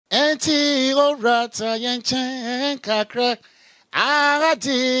Enti orata yenchen kakra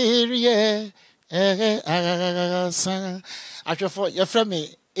agadirie sa atwefo your friend me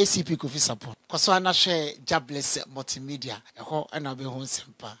ACP Kofi support kwaso ana share Jobless multimedia eho na be ho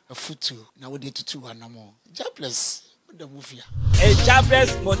sempa afutu na wo de tutu anamo Jobless the movie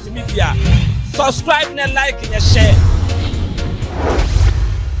Jobless multimedia subscribe and like and share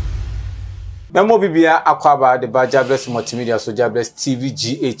Memo bibia akwaba de ba Jobless multimedia so Jobless TV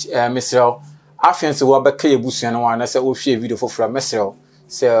GH mesrel afianse wo abeka yebusua no wana se wo hwe video foforo mesrel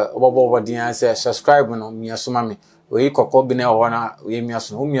se obobo dia se subscribe no miaso mame we kokko bi na ho na we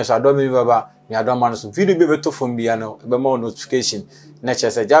miaso no miaso ado me baba mi ado ma no so video bi beto fom bia no be ma notification na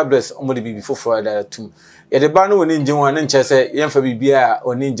chese Jobless omode bibi foforo da tum ye de ba no woni nje ho na chese yemfa bibia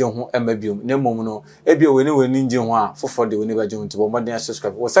oni nje ho emabiom na mom no ebia woni nje ho a foforo de woni ba je ho nti bo modern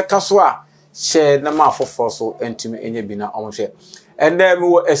subscribe wo se kaso a share na ma for so entime enye bi na omhwe and then we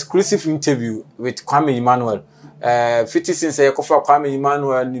were exclusive interview with Kwame Emmanuel 50 since Kofa Kwame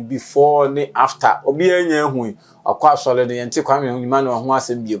Emmanuel ni before ni after obi anya hu akwa sole ne yente Kwame Emmanuel ho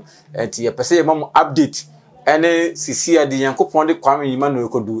asem biom enti ye pese ye mam update ene sisi ade yankopon de Kwame Emmanuel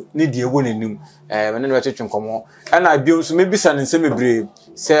kodu ni de ewo nanim me ne wetwetwe nkomo na biom so mebisa ne nsem ebre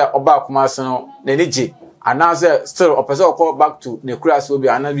se oba akoma ase no ne neje anaze still opese okọ back to ne kuraso obi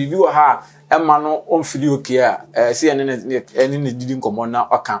ana bibi wo ha Emma no onfili okay a see ene didi nkomo na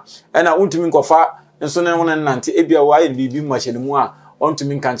oka na untumi nkofa nso ne wona nante ebia wa bibi machene mu a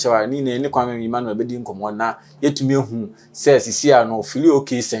ontumi nkanchewa ni ne Kwame Emmanuel bedi nkomo na yetumi ehu se sisi a no fili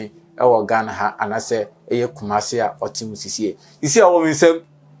okay sen ewo Ghana ha anase eye kumase a otimu sisi a wo misem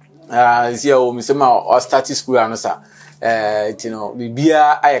sisi a wo misem a o start school anosa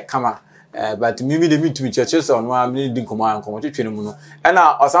bibia aye kama but mimi de mitumi church so no am di nkomo ankomo twetwe mu no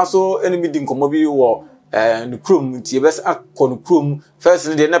na osanso eni mi di nkomo bi wo no chrome ti bes akọ chrome first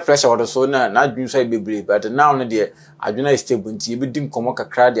ne na pressure wo so na adwun so bebre but now ne de adwuna stable ti be di nkomo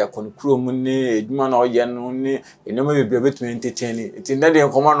kakra de akọ chrome ne edwuma na oye no ne enema bebre betumi entertain ti ne de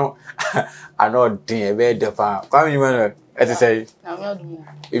nkomo no ano den e be de pa Kwame Emmanuel eti say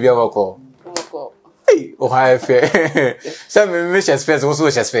ibi abako hey o ha fe say me chest first wo so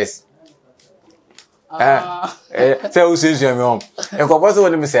chest first say o sin me home e ko boso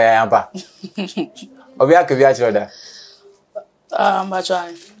woni me say amba obi aka bi a chiroda ma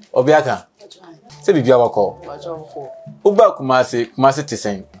try obi aka say bibia wako uba kumase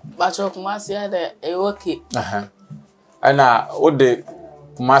tisen ba cho kumase ya de e okay ana o de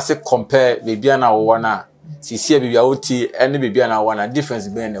kumase compare bibia na wo na sisi bibia oti ene bibia na wo na difference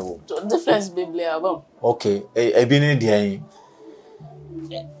be na wo difference biblia abom okay e bi ni de an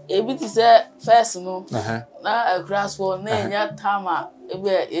ebi ti say first no na grass for na nya tama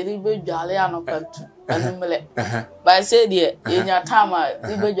ebe eri be dwale anopatu anumle ba say de nya tama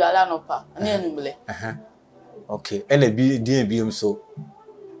ebe dwale anopa na anumle okay ene bi die bi so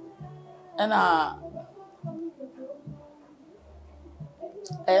na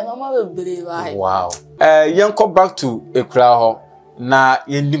mama be bere bai wow yanko back to ekura ho na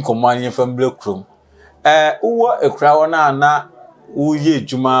yendi nkomo an family krom uwo ekura ho na uye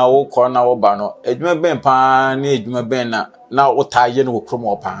ejuma wo kọ na wo ba no ejuma ben pa na ejuma ben na wo taye no krom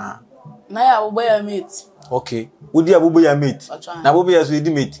wo pa na ya wo ya mate okay udi abubo ya mate na abubo ya so edi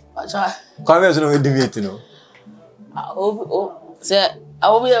mate acha kwa so no edi mate no se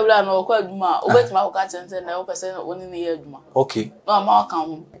abubo ya bla no kwa ejuma obetima ko ka tense na wo pese no woni ne ya ejuma okay no ma ka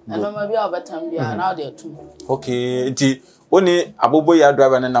ho na no ma bia obetam bia na de atum okay nti oni abubo ya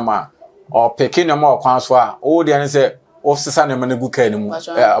driver ne na ma o peke no ma okwan so a wo de ne se ofisa na mane guka ni mu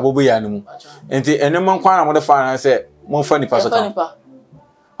abobo ya ni mu enti enema nkwan na mo de fa na se mo fa nipa so ka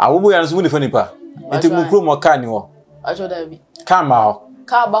abobo ya nso mu de fa nipa enti mu kro mo ka ni ho ajo da bi ka ma ho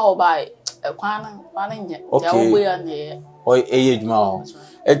ka ba ho bai kwan na nya ya abobo ya ne o eye djuma ho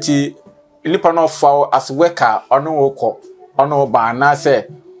enti nipa no fa as worker ono wo ko ono ba na se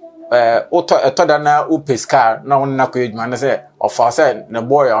oto da na upeska na won na ko djuma na se ofa se ne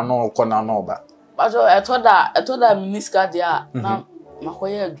boy ono ko na no ba ajo etoda miniska dia na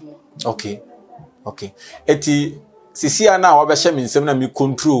makoye adu okay eti sisi ana wa be hye me nsem na me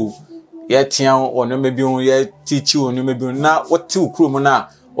control ye tia ono mebi on ye teach ono mebi na woti ukru mu na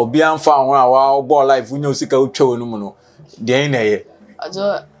obi anfa ho a wa ball life unya usika utwa wonu mu no de na ye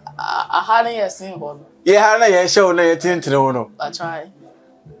ajo aha na ye sin ho ye ha na ye hye na ye tintene wo no try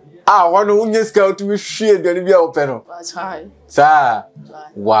wonu unya scout mi hwie aduane bia wo pe no try sa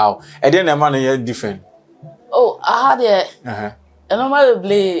wow e dey na man ye different aha de eno ma be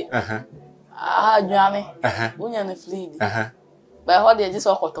play aduane unya ne fleed by how they just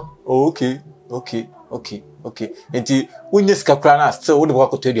okoto okay Okay. Enti unye sika kra na still wo de kwa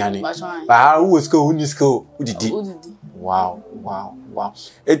koto aduane. Ba wo sika unye sika udidi. Wow.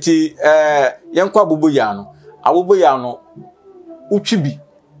 Enti yenkwa abobo ya no. Abobo ya no utwibi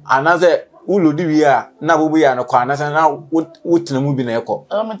anaze ulodi wi a na abobo ya no kwa anaze na wotena mu bi na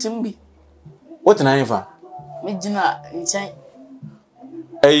ekọ. Mutimbi. Wotena nfa. Me gina nchen.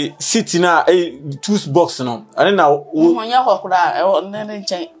 City na tools box no. Ane na wo nya kokura ne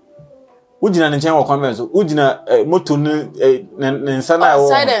nchen. Ujina nchen wa Kwame so ujina moto ne nsa na wo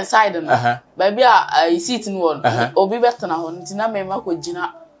side no baby a seat no won obi betena ho ntina mema ko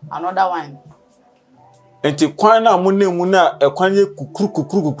gina another one enti kwan na mo nemu na kwan ye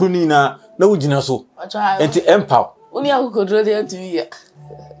kukuru ni na ujina so enti empower uni akukodro de atumi ya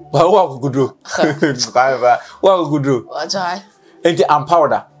wa akukodro wa akukodro acha enti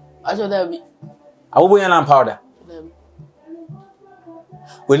empowered acha da bi awobo ya na empowered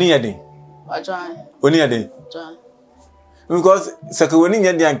woni yade Oni ade. Because sakawoni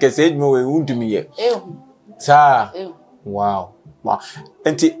nyade ankese edmo we undumi ye. Sa. Wow.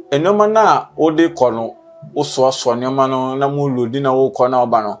 Enti enoma na ode kono oso nyoma no na mu lodi na wo kono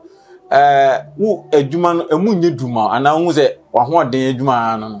oba no. Wo adwuma no emu nye duma ana hu se wa ho den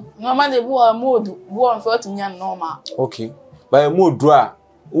adwuma no. Noma de bu a modu bu on felt nya normal. Okay. Ba modu a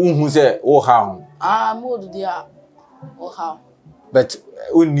hu se wo ha ho. Modu dia wo ha. But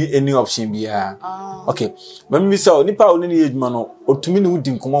only any option be okay. When we saw nipa only ni eduma no otumi ni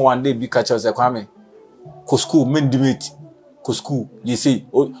wudi nkomo one day bi catch us Kwame. Ko school men dimate. Ko school you see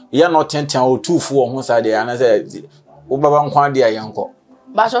ya no 10 or 2 for ho side ya say wo baba nkwan dia yanko.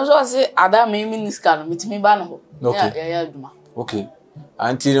 Ba so say adam minister no mitimi ba no ho. Ya eduma. Okay.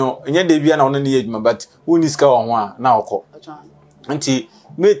 Anti no nya de bia na ono ni eduma but woni ska wo ho a na okọ. Anti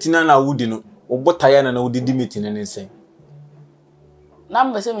mate na wudi no obotaya na wudi dimate ne nsen.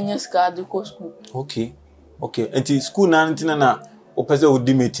 Number se menye ska de ko school. Okay. Enti school na ntina na opese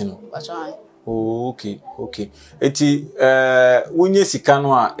odimate no. Okay. Eti wonye sika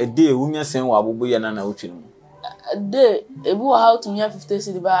no a ede wonya sen wa abobo ye na wotwe no. De ebu how to me 50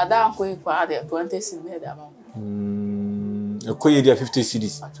 cedi ba da anko e kwa de 20 cedi na da ma. Ekoye dia 50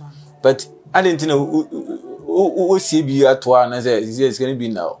 cedis. But I didn't know o see bi atwa na say is going to be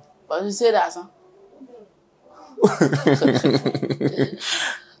now. But you say that son.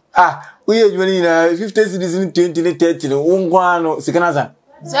 We are doing 50 cities in 2030. No, Sikanaza.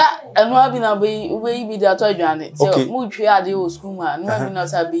 Sir, and what been a way be that I journey. So, Muchi are the old school man, no one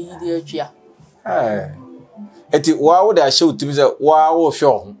else have been the chair. Why would I show to me that wow,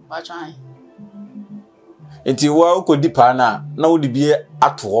 sure? What trying? Wow, could depana, no, the beer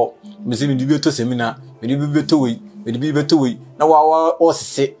at all. Miss Individual Seminar, maybe better way. Maybe better way. Now our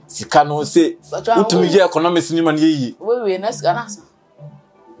say, Sikano say, but to me, economics in money. We next answer.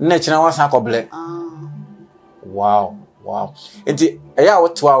 Natural was a couple. Wow. Enti eya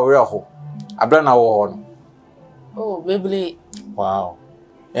woto a wore ho. Abra na wo ho no. Oh, baby. Wow.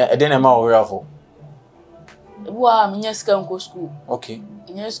 E den na ma wore ho. Ebu a menya ska nko school. Okay.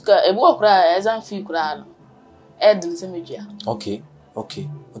 Menya ska ebu okra exam fee kura no. Edin se medua. Okay.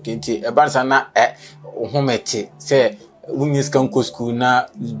 Enti e ban sa na ho mete se wunya ska nko school na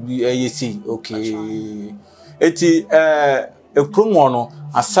yesi. Okay. Enti e promo no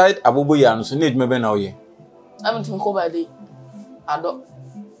aside abobo ya no so na eduma be na oye. I'm to go by day. Ado.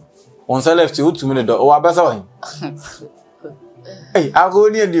 On sa left you 2 minutes do. O abasa wa hin. Hey, I go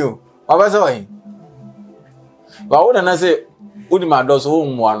near you. Abasa wa hin. Ba wo na say odi ma do so wo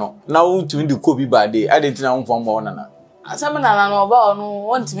mmoa no. Na wo tumi di ko bi ba day. I didn't know from mmoa na na. Asama na no ba no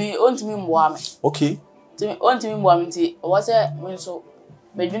ontimi mmoa me. Okay. Ontimi mmoa me ti. O say me so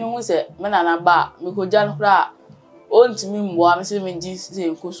medwunu hu say me na ba me ko jan kra ontimi mmoa me say me ji say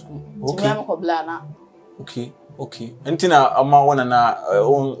nko school. Timi am ko bla na. Okay. Entina ama wona na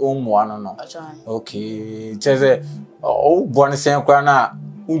mmoa no. Okay. Cheze o bone sen kwa na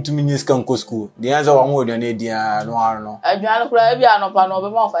untumi nyiska nko school. The answer wa mo na dia no aro no. Adwan kura bia no pa no be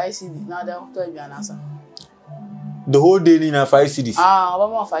ma 5 cd na da to adwan asa. The whole day ni na 5 cds. Be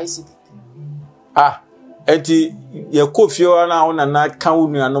ma 5 cd. Enti ye kofio na wona na kan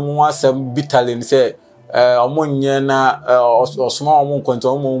wonu anom asem bitalin say omonye na osoma omon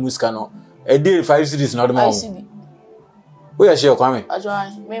konto omon muska no. A day 5 cities not more. We are sure Kwame. I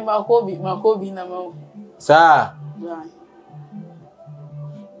join me Makobi na mo. Sir.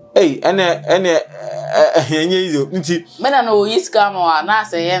 Hey, ene izo nti. Me na no yiska mo na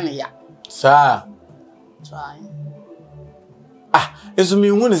say ye me ya. Sir. Try. Eso mi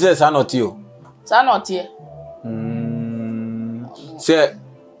hu ni say sa not you. Sa not here. Say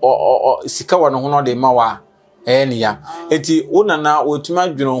sika wa no ho no de ma wa. ya enti wona na wotuma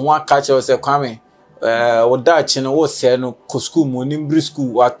dweno ho aka che se Kwame wo da chi no wo se no ko school mu ni mbri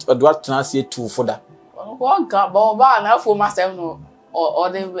school do atena se tu foda ko ga ba na fo ma se no o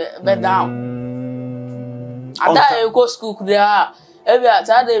de be down ada e ko school kura ebi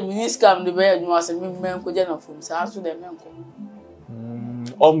ata de miniscam de be adwuma se men ko je na fo sa so de men ko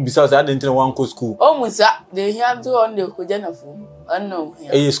bisa sa de ntina wan ko school musa de hia to on de ko je na fo anno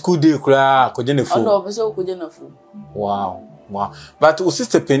school day kura ko je na fo anno be so ko je na fo wow but o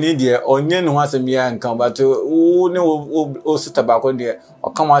sister Penny de onye no asem ya nkan but o ne o sister ba ko de o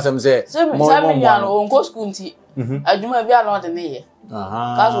kan asem say mo ya no on ko school nti adwuma bi ala o de ne ye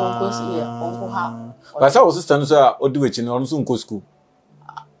ka so on ko si ye on ko ha but sa o sister no so o di wechi no so on ko school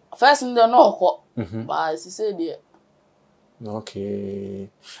first ndo no ko ba si say de okay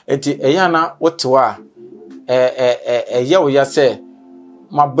eti eyana wotwa ya wo ya say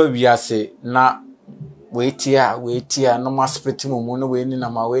maba wiase na wetia no ma spirit mu no we ni na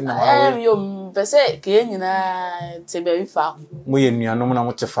ma we na ma we yo pese ke nyina te be fa mo ye nuanom na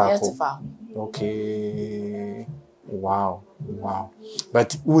mo te fa ko okay wow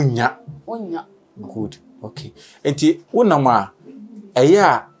but unya good okay enti wonama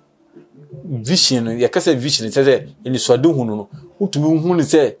eya vision ya kasa vision say eni swade hunu no utumi hunu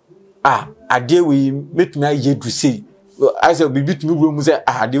say ade we metumi aye du sei I said bibitumi bro mu say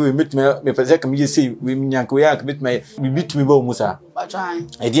ade we metumi me pese kam ye sei we nyanka we yak metumi bibitumi ba mu sa batwan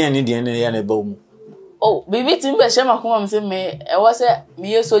ede ene de ene ya na ba mu bibitumi be shema kuma me say me e was say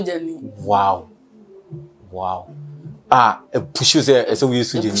me ye soja ni wow e push you say we ye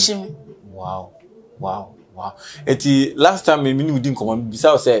soja ni wow eti last time me ni wudi nkomo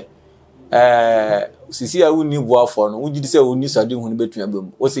bisa say sisi a woni boafo no wugidi say woni sade hu ne betun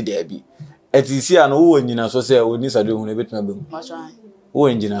abem o si de bi etisi a no wo nyina so say woni sade hu ne betun abem matwan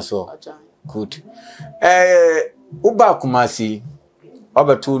wo nyina so good uba kumasi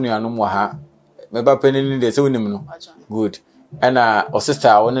obetu nuanom wa ha meba penini de say wonim no good ana o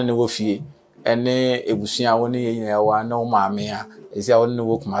sister woni ne wo fie ene ebusua woni ye nyina wa na o maame a esi a woni ne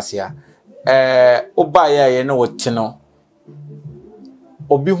wo kumasi a uba ye ne wote no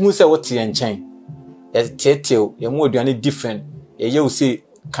obi hu se wote ye nchen ye tetew ye mu aduane different ye ye say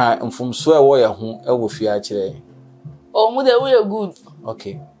ka mfumso e wo ye ho e wo fie a kire mu de we good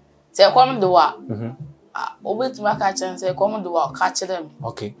okay say come do wa obetuma ka chen say come do wa ka kire me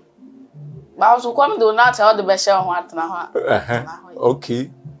okay ba so come do na ta do be she ho atena ho okay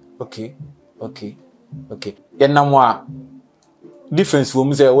ye namwa difference wo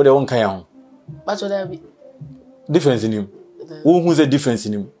mu say wo de won kan ya ho ba so da bi difference in him who say difference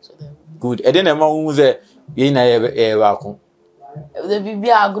in him good e dey na ma who say ye na ye ba ko the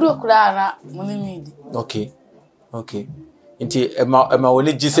bibia agro kura na muni midi okay nti ema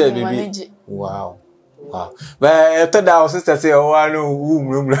woni gi say bibi wow ba to da sister say o wa no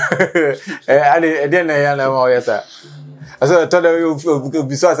wumrum ade e dey na ya na ma o yesa aso to da you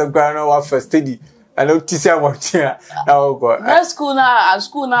biso asem kra no wa first study and tisi amotia na go na school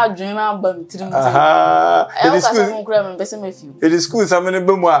na adwen na bam tirim the school kura me pese me fiu the school samene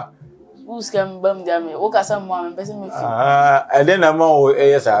bamu a school scam bam dia me o kasa mo me pese me fiu and then am o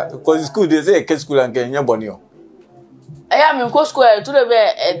yesa because school dey say ke school an kenya boni o aya me ko school to the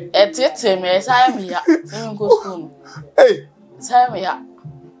be etete me sa ya me ya me ko school hey sa me ya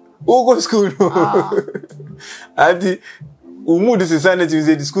o go school adi umu this is sanity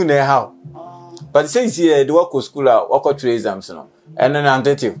the school na how but say here the work school work through exams no and then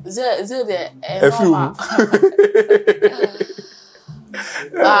antetive ze the a few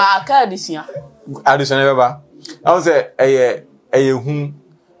ka addition baba I was say hu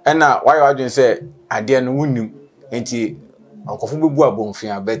na why you adwin say ade no wunim enti akofo bebu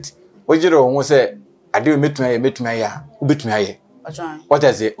abonfia bet wojire wo say ade metuma ya ubetuma ye what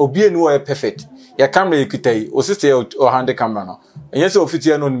is it obi enu o perfect ya camera ekutai o sister o hand camera no yes ofiti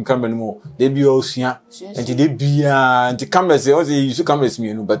no nim camera no de bi o sua enti de bia enti camera say o say use cameras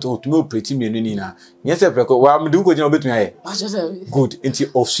mienu but o tumi operate mienu ni na yes preko wa mdu ko jina obetuma ye good enti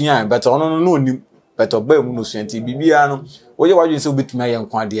o sua but ono no nim but oba mu no sua enti bibia no wo ye wadwen say obetuma ye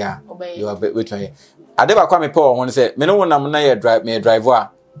nkwa de a you obetuma ye ade ba kwa me pe wo no say me no wonam na ye driver a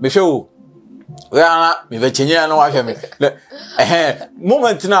me hwe o we ana me be chenye no wa hwe me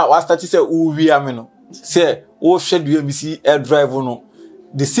moment na wa start say wo wi am no say wo hwe dua mi si air drive no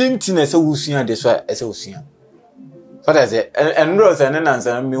the same thing as wo sua de so as wo sua so that say enro say na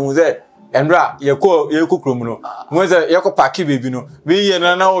nsa me hu say enra ye ko krom no mo say ye ko park baby no we ye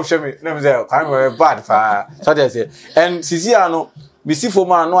na wo hwe me na me say kan we bad fa so that say and sisi ano mi si fo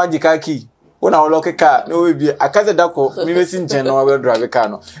ma no agika ki wona wo lock car no we bi akaza dako mi mesi nchen no we drive car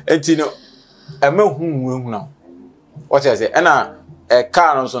no enti no ema hu na what I say na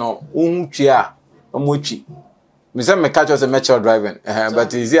car no so no hu twi a mo twi me say me catch us a metro driving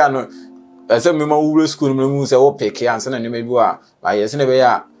but is here no say me ma wuro school me say wo pick ya answer na me bi wa yes na be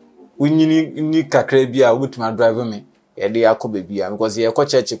ya wunyini ni kakra bi a wotuma drive me ye de akoba bi a because ye ko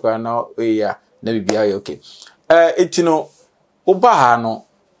church kwa na ya na bi ya okay etino oba ha no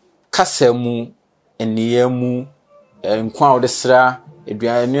kasa mu eniya mu nkwa wo de sra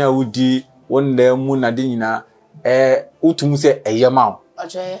eduane a wudi wonna mu na de nyina utum se eyema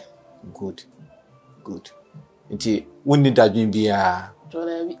ajoye good nti wonni dadwin bia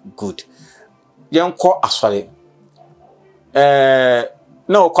good yenko asore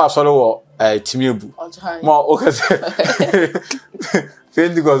na okọ asore wo timiebu ma okase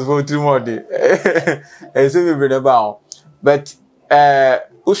Pentecost for 3 more day so we be ba but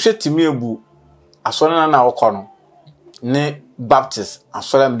o hwe timiebu asore na okọ no ne Baptist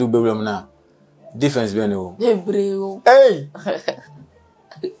asore am do bewrem na difference be no debreo hey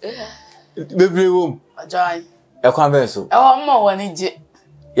debreo ajai e kwa be so e wo mo woni je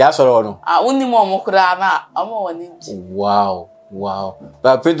ya soro no woni mo mo kura na mo woni je wow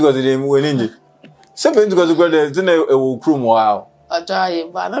ba Pentecost de mu woni je se Pentecost go de zina e wo krum wow ajai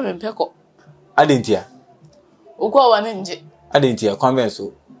ba na me peko adentia uko woni nje adentia kwa be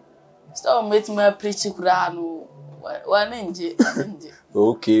so so metima preach kura no woni nje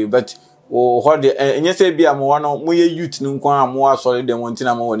okay but what the enye say bia mo wano mo ye youth no nkwa mo asori dem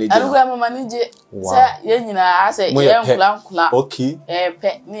wontina mo woni je anu kwa mama ni je say ye nyina ase ye nkula okay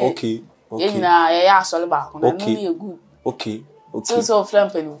pe ni okay ye nyina ye ya asori ba ko na ni ye good okay so from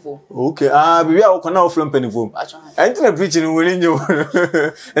penifo okay bibi a ko na from penifo entina preaching woni nje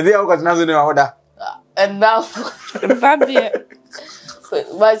and they got na zo na oda and now babie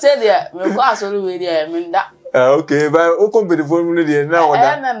ba say there me ko asori we there me nda okay but o company for me dey na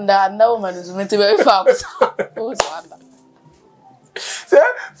oda na woman is meant to be fa ko so anda so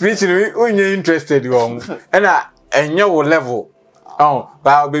preaching we interested go na enye wo level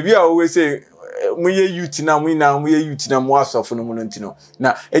ba baby a we say mu ye youth na mu ye youth na mu asofo no mu no ntino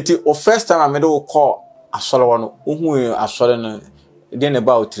na eti o first time I made o call asore wono ohu asore no dey na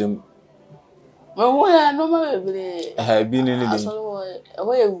ba otrim mo ya no ma bebre bi ni asore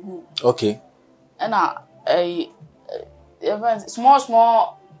wo ye good okay na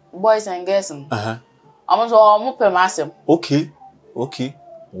small boys and girls I'm so mo pe masem okay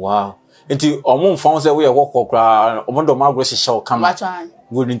wow enti omo mfan say we work okra omo do magro hye o kama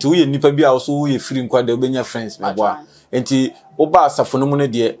good enti we nipa bi a so we free nkwa da obenya friends me boa enti oba asafo no mu ne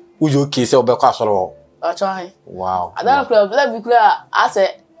de we okay say obekọ asoro ho atwan wow adana club bi kula ase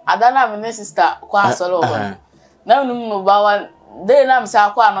adana me sister kwa asoro ho na num no ba wan dey na me say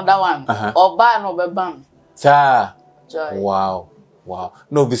akwa another one oba no be ban sa wow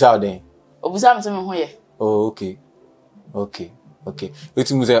no bisa den obisa me ho ye oh okay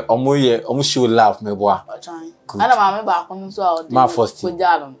it means omo show love me boa ana ma me ba ko no so a ma first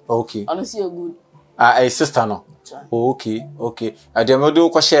okay ono see good a sister no okay ademodo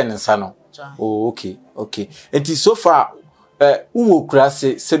ko share nsa no okay enti so far uwo kura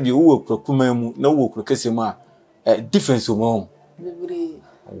se bi uwo kura kuma mu na uwo kura kese mu a difference mo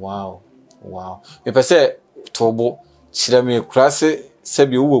wow me pese tobo chira me kura se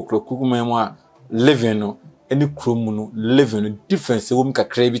bi uwo kura kuma mu a living no any krom no living no difference wo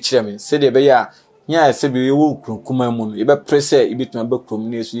mkakra bi chira me se de be ya nya se bi wo kura kuma mu no e be presse e bituma be krom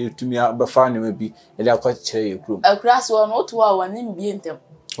no so yetumi be fa ne bi e de akwa chira ye krom akra so no to wa wani bi ntem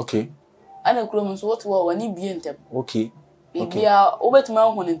okay ana krom so to wa wani bi ntem okay bia obetuma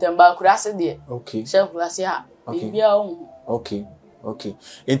hu ne ntem ba akra se de okay chef klase ha bia hu okay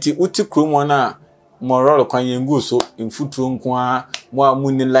enti uti krom na moral kwan yengu so mfuturo nkoa mo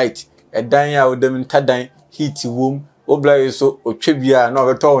amuni light edan ya odem ntadan heat wom oblaye so otwe bia na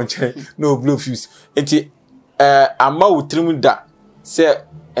obeto wonche na blue fuse enti ama utrim da se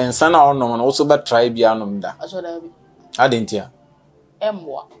ensa na onom na so be try bia nom da asoda bi adentia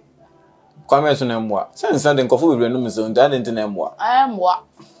emwa Kwame so na emwa se ensa de nkofo bebre nom so nda adentia na emwa emwa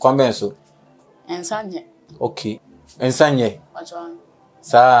Kwame so ensa nye okay ensa nye achwan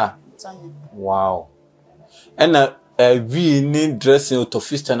sa sanye wow ena vi ni dressing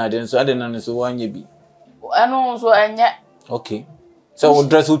autofista na den so ade na so wanye bi eno so enye okay so wo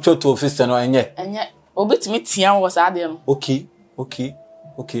dress wo to ofista no enye obetimi tia wo sa ade no okay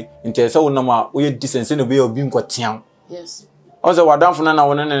nti so wona ma wo ye distance no be obi nko tia yes oze wadanfo na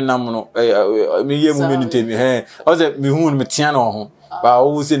wona ne nam no me ye mu me ntemi oze me hu me tia no ho ba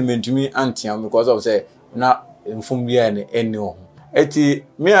wo se me ntumi antia because of say na mfum bia ne ene ho eti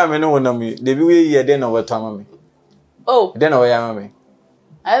me a me no wona me debi we ye de na weto ama me oh de na we ama me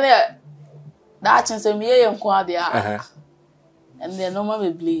ale That chance me ye nko ade a. And then no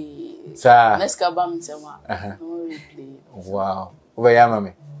more be. Sir. Let's go back to one. No be. Wow. Where am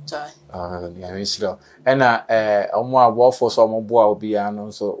I? Try. Yeah, me sure. And omo abo for so omo boa obi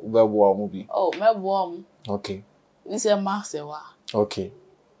ano so we boa omo bi. Oh, me boa. Okay. We say masewa. Okay.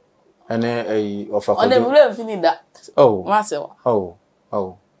 And offer on the blue finish that. Oh. Masewa. Oh.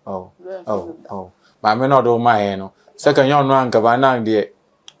 Ma me no do my no. Second you no anka ba na de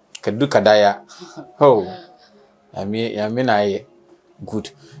kadu kadaya. Oh. I mean I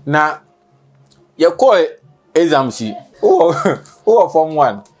good. Na ye call exams. Oh form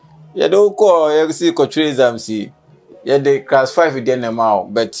 1. Ye do call you see ko exams. Ye the class 5 dey na ma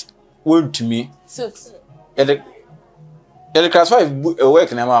but won to me 6. Ye the class 5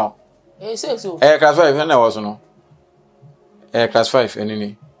 work na ma. 6 o. Class 5 na was no. Class 5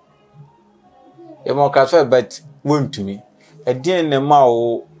 enini. Ye mo class 5 but won to me. E dey na ma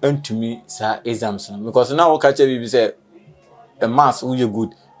o to me sa exams because now catch be say maths we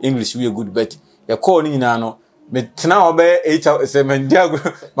good, English we good but ye call ni na no me tena obe 8 dia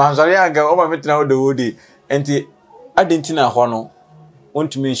ma sorry anga o ma me tena o de wodi enti adentina ho no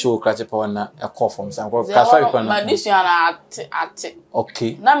want to me show catch power na e call from some class 5 kwa na ma this one at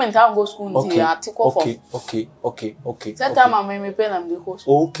okay na me tan go school nti at call from okay that time me pay na me go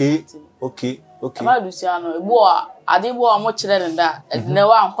school okay ma this one no ebo a ade bo a mo kire nda na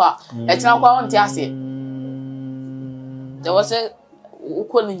wa nkwa e tena kwa won ti ase there was a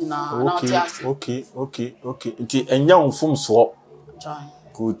ukoni na ti ase okay nti enya unfum so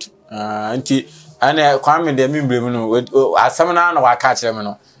good nti ana Kwame de membre mu no asem na wa ka kire me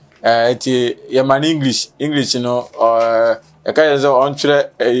no nti ye man English no e ka yezo on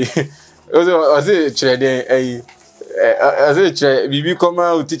kire o se kire de as a bibi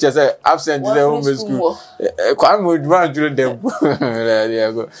come teacher say absent in the home school. Kwame would want to them.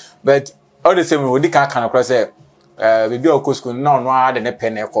 But all the same, we did can't across say, bibi or school no than a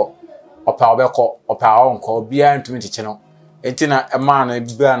pen echo or power beko or power uncle behind to me channel. Etina a man a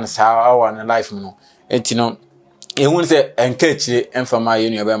burn sour and life no. Etino, he won't say encourage and for my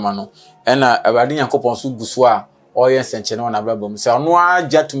union mano. And a radin coupon su buswa or yes and channel on a blabum. So no,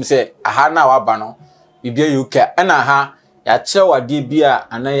 jet to me say, I had now a banner. Bibia yuka ana ha ya kire wade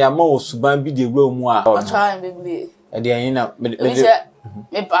bia ana ya ma osuban bi de wura mu a I try and be e de yin na me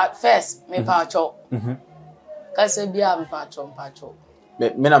pa first me pa cho ka se bia me pa cho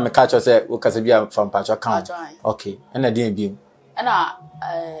me na me ka cho say wo ka se bia from pa cho kan okay ana de bi ana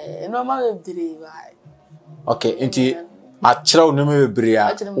normal be dire bai okay enti ma kire wo no me bebre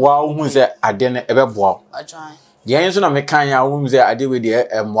a wa hu se ade ne e be boa I try de yin so na me kan ya wo se ade we de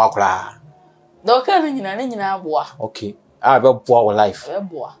mo akora doka ni nyina boa okay be boa wo life be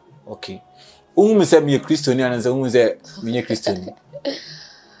boa okay me say me Christian and say say me Christian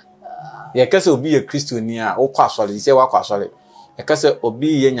ye kase obi ye Christian a wo kwa sole say wa kwa sole ye kase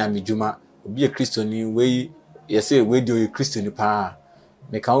obi ye nyamedwuma obi ye Christian we ye say we do ye Christian pa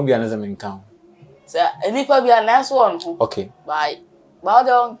me kan obi anaza me kan say enipa bi anaso on ho okay bye ba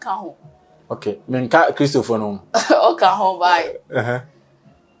de on kan ho okay me nka Christopher no o kan ho bye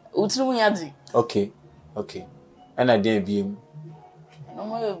utru ya di okay ana dey biem no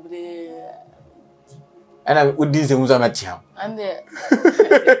mo ebre ana udin se muza matiam ande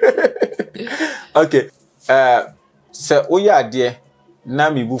okay se oya ade na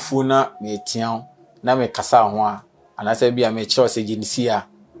me bufu na me tian na me kasa ho a ana se bia me kire se ginisi a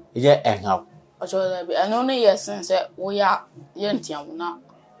ye enhaw o cho da bi ano ne yesen se oya ye ntian na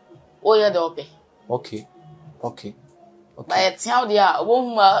oya de ope okay ba ye tian dia obo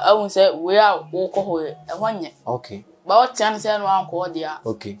ma awun se we a wo ko ho e honye okay ba o tian se no anko dia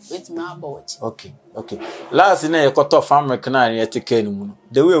okay wait me abawachi okay last na ye koto farm kana ye teke ni mu no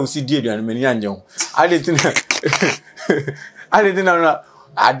the way we see die aduane mani anye ho adetina na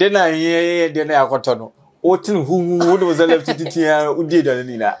adena ye de na yakoto no o tin hu wo do za left titia u die aduane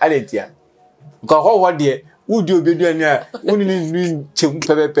ni na adetia ko ho de udi obeduane a woni ni chem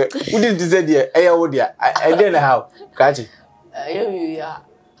pepepe udi dize de e ya wo de e de na how kachi ya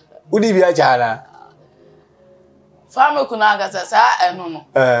udi bi acha na fame kuna ga sa enu no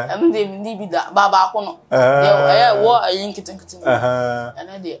enu de mi bi da baba ko no ye wo ayin kitinkitin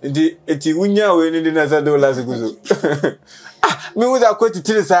enu de eti wunya we ni na sa do la seguzo me was a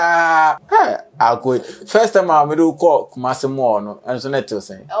quite sa akoi first time I do call kumase mo no and so net to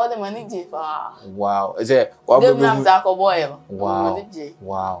say e wo de mani je fa wow is it wa be nam za ko boy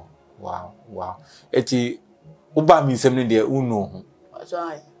wow eti uba mi nsem ne de uno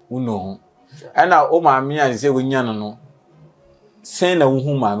ho ana o ma me an say wonya no sen na wo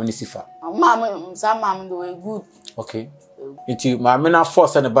hu ma me sifa ma me do good okay Iti maame na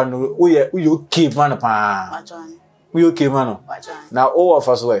force na ba no we okay man pa. We okay man. Na o of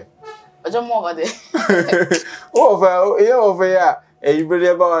us way. Ojo mo over there. Over ya. You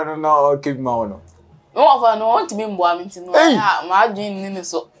believe about no keep ma no. No over no want me mbo am nti no. Ma adwin ni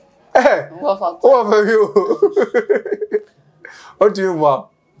so. Over you. What do you want?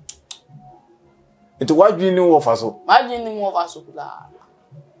 Into what do you know of us? Ma adwin ni mo over so kula.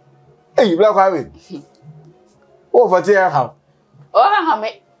 Hey, black Kwame. Over there how? Ha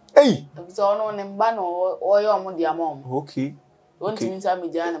me. Hey. So no ne mba no oyo mo dia mom. Okay. Won't mean say me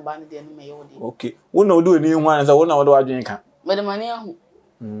dia na ba ne dia no me yo dia. Okay. Wo na odo ani hu an say wo na odo adwen ka. Me de mani ahu.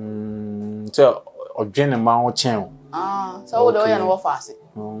 So odwen ma wo chen. So wo de oya no wo fa ase.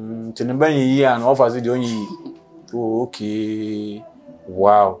 Tene ban yi an wo fa ase de onyi. Okay.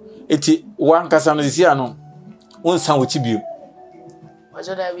 Wow. Eti wan kasa no sia no. Won san wo chi bio.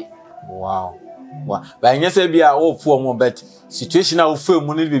 Ojo da bi. Wow. Wow. Ba nya say bia wo fu omo bet situation a wo fa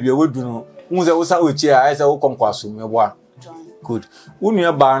mu ne bibia wo du no. Won say wo san wo chi a ai say wo konkwaso me boa. Good.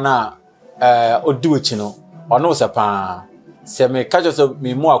 Unua ba na odi wechi no. Ono se pa. Se me ka jo so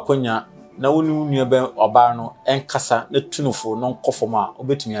me mu akonya na wonu unua ba oba no enkasa na tunufo no nkofo ma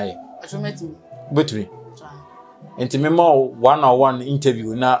obetumi aye. Ajometimi. Obetumi. Enti me ma one-on-one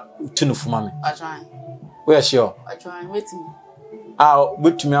interview na tunufo ma me. Ajoan. We sure. Ajoan metimi.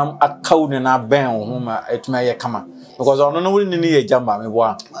 Betumi akaw ne na ben ho ma etumi aye kama. Because ono no woni ni ye jamba me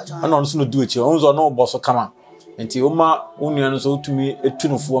boa. Ono no so no di wechi. Ono zo no boso kama. Enti oma unua no so utumi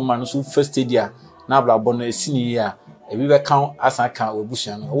etunufo ma no so first stadia na ablabo no esini ya ebi be kan asan kan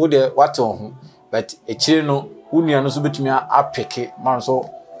obusia no wo de wate ho but ekire no unua no so betumi apeke ma no so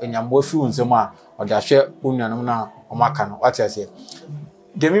enyambo afi unsem a oda hwe unua no na omaka no wate ase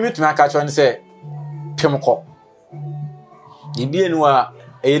de mi betumi aka cho ne se pemko de bie no a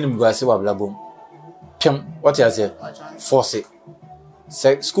eyenim guase wa ablabo pem wate ase force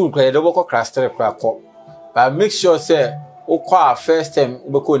school kwa de boko class 3 kwa ko. But make sure say okwa first term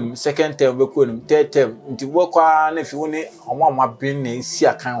ubeko nim, second term ubeko nim, third term nti bokwa na fi woni omama bin na isi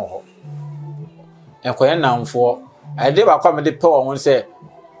akan ho. Enkoye namfo ade ba kwa me de pe won say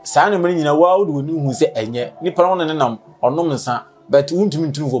saa ne mani nyina Waaoo de woni hu say enye nipa won ne nam onom nsa but wuntumi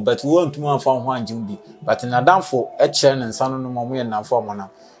ntunfo but wuntumi anfa ho anjim bi but na damfo e kire ne nsa no no mo ye namfo mo na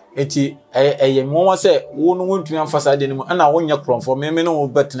eti eye mo say wo no wuntumi anfa saa de ne mo na wonye kromfo me no wo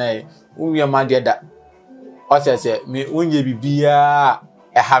betna unwie ma de da. Say me unye bibia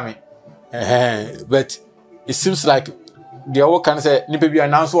ehame but it seems like the other can say nipa bia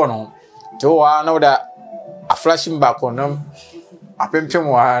announce one to wa na da a flashing back on them apempem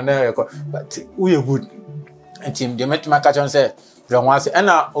wa na but we are good and team they met my catch on say bro once and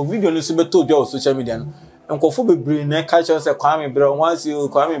na video no so beto bia on social media no nkofo bebre na catch on say Kwame bro once you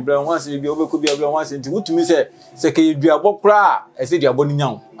Kwame bro once bia obeku bia bro once nti wutumi say ke dua bokra e say dua boni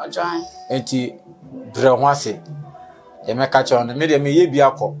nyawo ajan enti bro once e me catch on me de me ye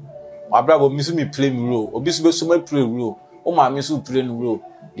bia ko wabrabo mi so mi play mi role obi so be so ma play role o ma mi so play no role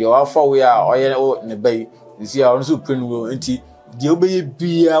de wa fa we a oye o ne bai nsi a on so play no role enti de obeye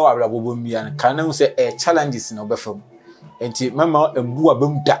bia wabrabo bo mi an kan na say challenges na obefam enti mama embu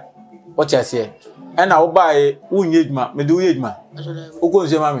abamda what you say and I buy unyedma me do yedma uko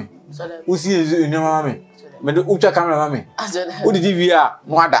nse mami usi enyo mami me do ucha camera mami u di TV a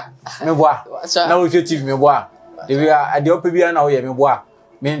nwada me boa na wo TV me boa de bia ade opa bia na wo ye me boa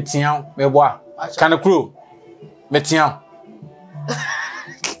me ntian me boa kan kro me tian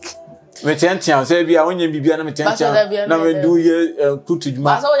me tian say bia onye bibia na me tian na me do ye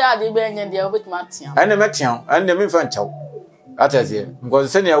kutujuma so ya de be enye de obetima tian ene me tian ene me fa nchaw atase because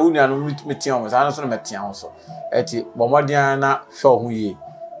senior unia no metian so ana so metian so eti bomodian na show hu yi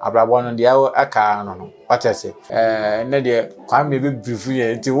abrabo no de aka no no atase ne de Kwame be brief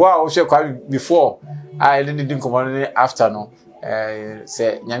ye eti wow she Kwame before I didn't come on after no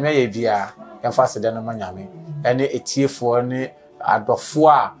say nyame ye bia emfa se de no nyame ene etiefo ne adofo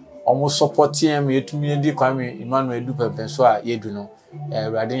a omo support him yetumi di Kwame Emmanuel edu pepe so a yedu no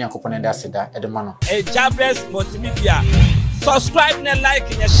Awurade Yakobon da seda edema no Jobless multimedia. Subscribe and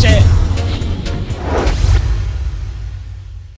like and share.